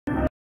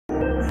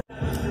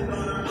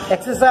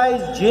exercise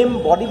gym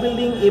body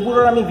building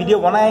এইবোৰৰ আমি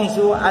video' বনাই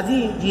আহিছোঁ আজি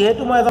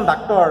যিহেতু মই এজন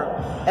ডাক্তৰ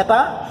এটা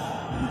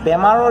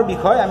বেমাৰৰ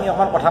বিষয়ে আমি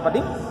অকমান কথা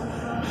পাতিম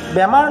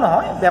বেমাৰ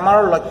নহয়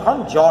বেমাৰৰ লক্ষণ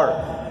জ্বৰ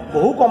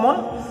বহু কমন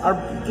আৰু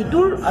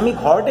ইটোৰ আমি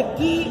ঘৰতে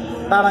কি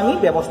তাৰ আমি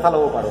ব্যৱস্থা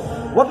ল'ব পাৰোঁ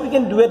what we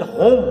can do at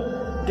home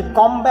to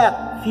combat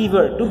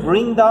fever to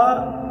bring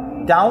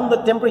down the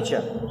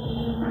temperature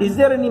is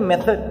there any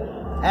method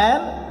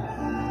and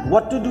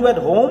what to do at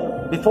home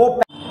before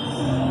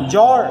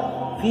জ্বৰ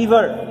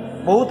fever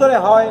বহুতৰে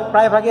হয়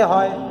প্ৰায়ভাগে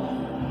হয়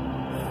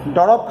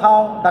দৰৱ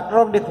খাওঁ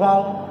ডাক্তৰক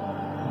দেখুৱাওঁ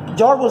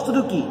জ্বৰ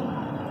বস্তুটো কি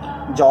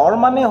জ্বৰ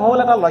মানে হ'ল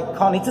এটা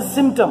লক্ষণ it's a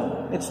symptom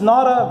it's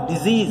not a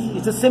disease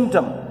it's a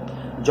symptom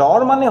জ্বৰ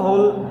মানে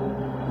হ'ল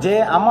যে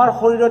আমাৰ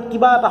শৰীৰত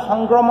কিবা এটা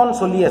সংক্ৰমণ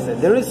চলি আছে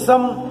there is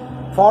some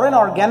foreign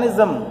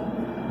organism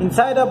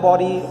inside our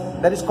body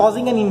that is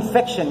causing an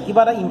infection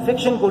কিবা এটা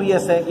ইনফেকশন কৰি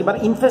আছে কিবা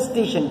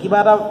ইনফেষ্টেশন কিবা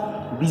এটা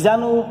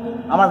বীজাণু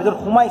আমাৰ ভিতৰত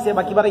সোমাইছে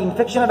বা কিবা এটা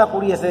ইনফেকশন এটা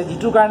কৰি আছে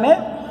যিটোৰ কাৰণে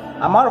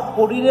আমাৰ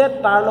শৰীৰে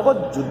তাৰ লগত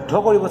যুদ্ধ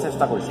কৰিব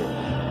চেষ্টা কৰিছে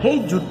সেই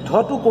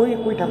যুদ্ধটো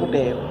কৰি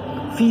থাকোতে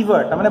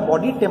ফিভাৰ তাৰ মানে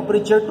বডিৰ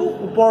টেম্পাৰেচাৰটো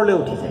ওপৰলৈ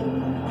উঠি যায়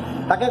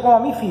তাকে কওঁ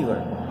আমি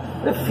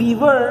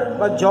ফিভাৰ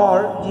বা জ্বৰ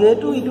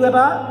যেহেতু ইটো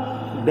এটা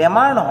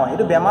বেমাৰ নহয়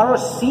এইটো বেমাৰৰ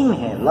চিন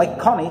হে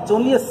লক্ষণ it's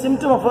only a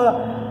symptom of a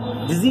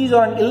disease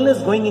or N illness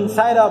going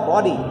inside hour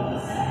body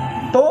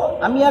তো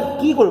আমি ইয়াক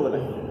কি কৰিব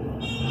লাগে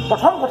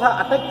প্ৰথম কথা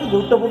আটাইতকৈ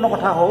গুৰুত্বপূৰ্ণ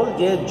কথা হ'ল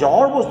যে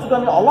জ্বৰ বস্তুটো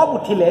আমি অলপ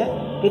উঠিলে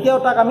কেতিয়াও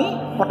তাক আমি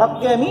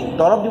পটককৈ আমি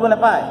দৰৱ দিব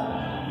নাপায়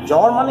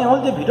জ্বৰ মানে হ'ল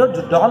যে ভিতৰত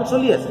যুদ্ধখন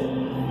চলি আছে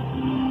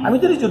আমি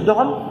যদি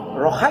যুদ্ধখন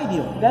ৰখাই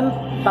দিওঁ দেন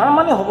তাৰ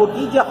মানে হ'ব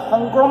কি যে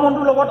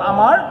সংক্ৰমণটোৰ লগত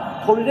আমাৰ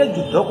শৰীৰে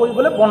যুদ্ধ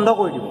কৰিবলৈ বন্ধ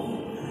কৰি দিব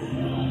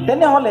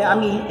তেনেহ'লে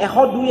আমি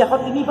 102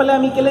 103 পালে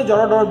আমি কেলে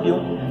জ্বৰৰ দৰৱ দিওঁ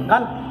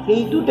কাৰণ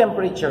সেইটো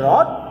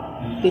টেম্পাৰেচাৰত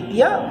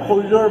তেতিয়া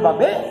শৰীৰৰ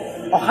বাবে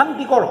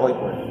অশান্তিকৰ হৈ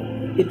পৰে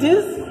it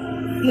is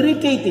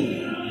irritating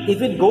if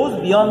it goes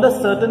beyond a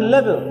certain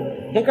level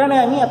সেইকাৰণে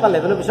আমি এটা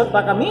লেভেলৰ পিছত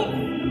তাক আমি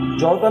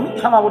জ্বৰটো আমি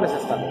থামাবলৈ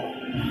চেষ্টা কৰোঁ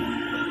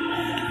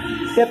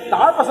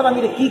তাৰ পাছত আমি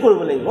কি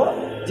কৰিব লাগিব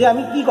যে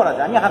আমি কি কৰা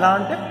যায় আমি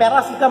সাধাৰণতে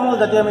পেৰাচিটামল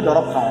জাতীয় আমি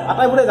দৰৱ খাওঁ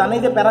আটাইবোৰে জানে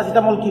যে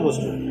পেৰাচিটামল কি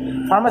বস্তু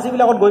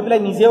ফাৰ্মাচীবিলাকত গৈ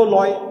পেলাই নিজেও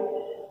লয়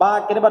বা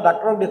কেতিয়াবা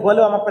ডাক্তৰক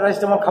দেখুৱালেও আমাক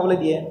পেৰাচিটামল খাবলৈ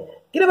দিয়ে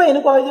কেতিয়াবা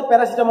এনেকুৱা হয় যে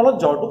পেৰাচিটামলত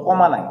জ্বৰটো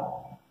কমা নাই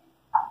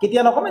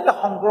কেতিয়া নকমে যে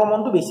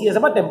সংক্ৰমণটো বেছি আছে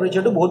বা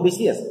টেম্পাৰেচাৰটো বহুত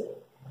বেছি আছে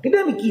কিন্তু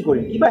আমি কি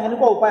কৰিম কিবা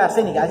এনেকুৱা উপায় আছে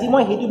নেকি আজি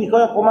মই সেইটো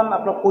বিষয়ে অকণমান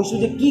আপোনাক কৈছোঁ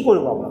যে কি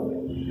কৰিব আপোনালোকে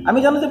আমি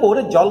জানো যে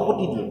বহুতে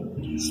জলপতি দিয়ে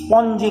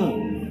স্পঞ্জিং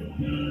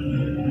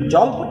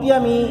জলপতি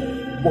আমি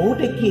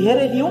বহুতে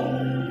কিহেৰে দিওঁ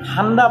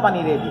ঠাণ্ডা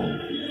পানীৰে দিওঁ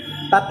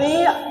তাতে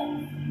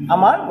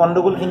আমাৰ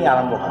গণ্ডগোলখিনি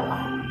আৰম্ভ হয়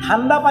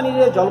ঠাণ্ডা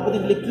পানীৰে জলপতি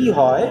দিলে কি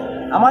হয়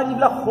আমাৰ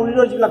যিবিলাক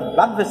শৰীৰৰ যিবিলাক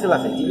ব্লাড ভেছেল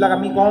আছে যিবিলাক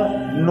আমি কওঁ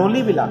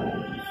নলীবিলাক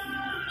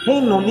সেই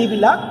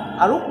নলীবিলাক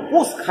আৰু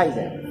কোচ খাই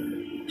যায়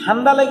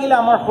ঠাণ্ডা লাগিলে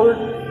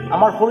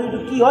আমাৰ শৰীৰটো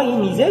কি হয় ই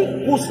নিজেই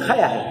কোচ খাই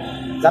আহে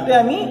যাতে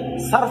আমি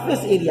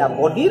সাৰফেস এৰিয়া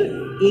বডিৰ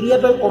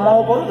এৰিয়াটো কমাব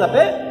পাৰোঁ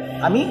যাতে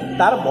আমি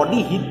তাৰ বডি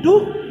হিটটো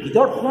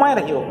ভিতৰত সোমাই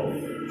ৰাখিব পাৰোঁ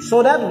so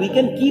that we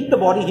can keep the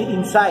body heat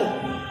inside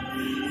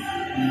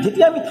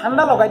যেতিয়া আমি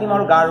ঠাণ্ডা লগাই দিম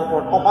আৰু গাৰ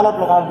ওপৰত কপালত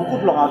লগাওঁ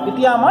বুকুত লগাওঁ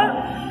তেতিয়া আমাৰ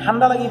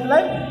ঠাণ্ডা লাগি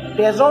পেলাই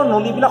তেজৰ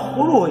নলীবিলাক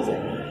সৰু হৈ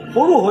যায়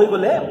সৰু হৈ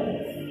গ'লে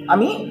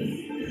আমি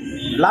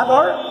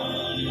ব্লাডৰ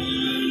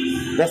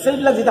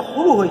ভেছেলবিলাক যেতিয়া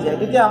সৰু হৈ যায়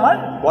তেতিয়া আমাৰ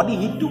বডি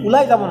হিটটো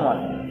ওলাই যাব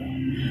নোৱাৰে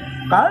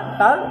কাৰণ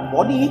তাৰ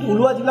বডি হিট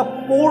ওলোৱা যিবিলাক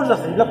প'ৰ্ছ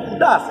আছে যিবিলাক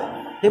ফুটা আছে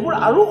সেইবোৰ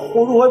আৰু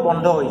সৰু হৈ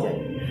বন্ধ হৈ যায়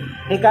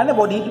সেইকাৰণে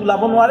বডি হিট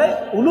ওলাব নোৱাৰে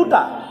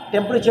ওলোটা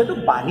টেম্পাৰেচাৰটো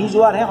বাঢ়ি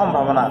যোৱাৰহে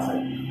সম্ভাৱনা আছে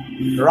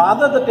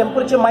ৰাদাৰ দ্য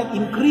টেম্পাৰেচাৰ মাইট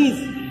ইনক্ৰিজ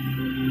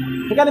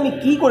সেইকাৰণে আমি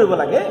কি কৰিব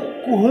লাগে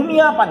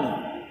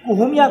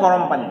কুহুমীয়া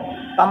গৰম পানী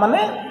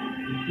তাৰমানে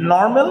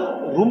নৰ্মেল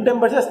ৰুম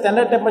টেম্পাৰেচাৰ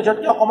ষ্টেণ্ডাৰ্ড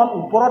টেম্পাৰেচাৰতকৈ অকণমান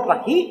ওপৰত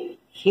ৰাখি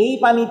সেই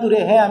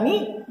পানীটোৰেহে আমি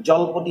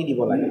জলপতি দিব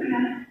লাগে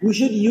উই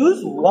should use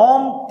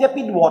warm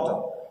টেপিড water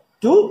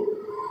two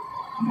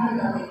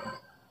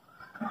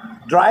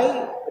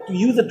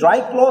use a dry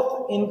cloth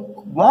in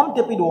warm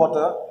tepid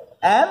water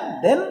and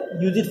then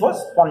use it for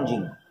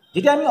sponging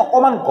যেতিয়া আমি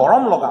অকমান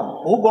গৰম লগাম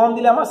বহু গৰম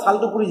দিলে আমাৰ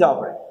ছালটো পুৰি যাব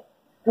পাৰে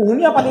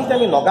কুহুমীয়া পানী যেতিয়া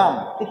আমি লগাম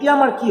তেতিয়া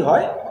আমাৰ কি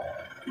হয়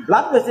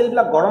ব্লাড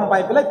ভেছেলবিলাক গৰম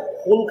পাই পেলাই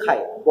খোল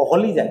খায়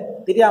বহলি যায়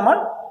তেতিয়া আমাৰ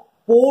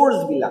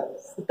প'ৰ্ছবিলাক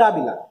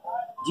ফুটাবিলাক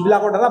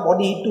যিবিলাকৰ দ্বাৰা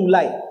বডি হিটটো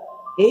ওলায়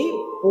এই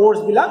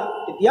প'ৰ্ছবিলাক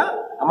তেতিয়া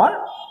আমাৰ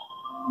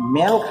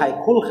মেল খায়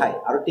খোল খায়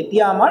আৰু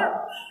তেতিয়া আমাৰ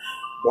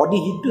বডি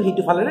হিটটো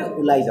সেইটো ফালেৰে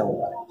ওলাই যাব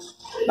পাৰে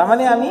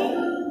তাৰমানে আমি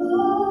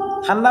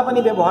ঠাণ্ডা পানী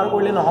ব্যৱহাৰ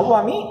কৰিলে নহ'ব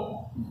আমি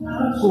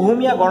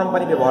কুহুমীয়া গৰম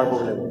পানী ব্যৱহাৰ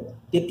কৰিব লাগিব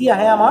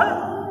তেতিয়াহে আমাৰ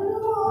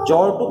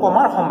জ্বৰটো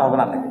কমাৰ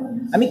সম্ভাৱনা থাকে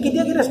আমি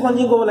কেতিয়া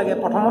স্পঞ্জিং কৰিব লাগে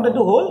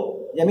প্ৰথমতেতো হ'ল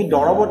যে আমি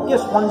দৰৱতকৈ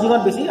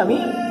স্পঞ্জিঙত বেছি আমি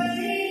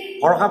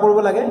ভৰসা কৰিব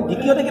লাগে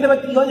দ্বিতীয়তে কেতিয়াবা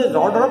কি হয় যে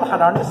জ্বৰ দৰৱ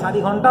সাধাৰণতে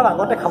 4 ঘণ্টাৰ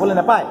আগতে খাবলৈ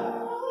নাপায়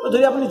তো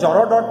যদি আপুনি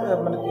জ্বৰৰ দৰৱ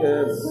মানে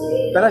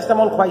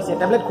পেৰাচিটামল খুৱাইছে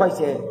টেবলেট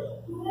খুৱাইছে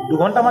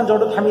 2 ঘণ্টামান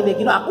জ্বৰটো থামিলে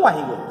কিন্তু আকৌ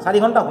আহিব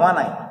 4 ঘণ্টা হোৱা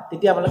নাই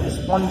তেতিয়া আপোনালোকে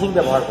স্পঞ্জিং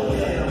ব্যৱহাৰ কৰিব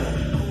লাগে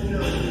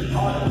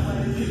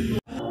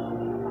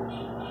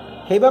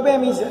সেইবাবে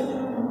আমি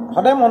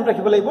সদায় মনত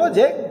ৰাখিব লাগিব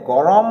যে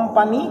গৰম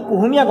পানী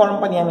কুহুমীয়া গৰম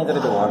পানী আমি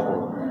যাতে ব্যৱহাৰ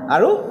কৰোঁ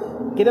আৰু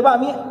কেতিয়াবা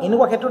আমি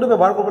এনেকুৱা ক্ষেত্ৰতো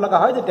ব্যৱহাৰ কৰিব লগা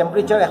হয় যে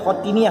টেম্পাৰেচাৰ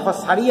 103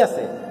 104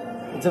 আছে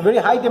it's a very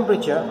high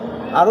temperature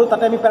আৰু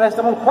তাতে আমি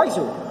পেৰাচিটামল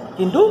খুৱাইছোঁ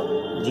কিন্তু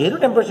যেহেতু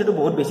টেম্পাৰেচাৰটো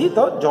বহুত বেছি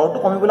তো জ্বৰটো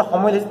কমিবলৈ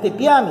সময় লাগিছে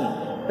তেতিয়া আমি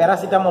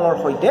পেৰাচিটামলৰ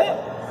সৈতে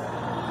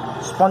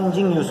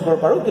স্পঞ্জিং ইউজ কৰিব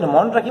পাৰোঁ কিন্তু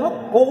মনত ৰাখিব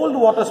কোল্ড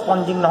ৱাটাৰ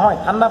স্পঞ্জিং নহয়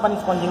ঠাণ্ডা পানী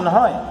স্পঞ্জিং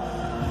নহয়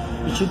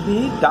it should be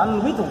done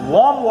with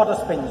warm water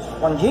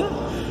sponging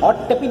or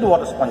tepid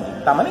water sponging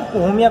tamane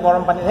kuhumia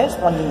garam pani re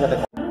sponging jate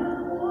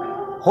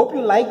hope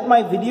you liked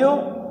my video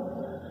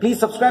please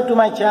subscribe to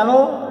my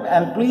channel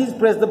and please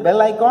press the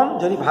bell icon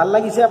jodi bhal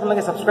lagise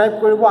apunlage subscribe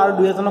koribo aru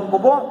dui ejonok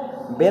kobo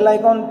bell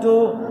icon to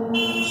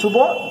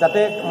subo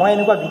jate moi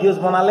enukwa videos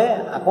banale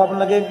ako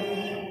apunlage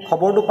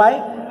খবৰটো পায়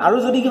আৰু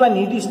যদি কিবা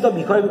নিৰ্দিষ্ট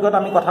বিষয়ৰ বিষয়ত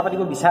আমি কথা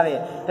পাতিব বিচাৰে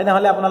তেনে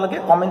হলে আপোনালোকে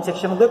কমেন্ট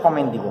সেকশনত গৈ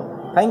কমেন্ট দিব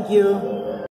থ্যাংক ইউ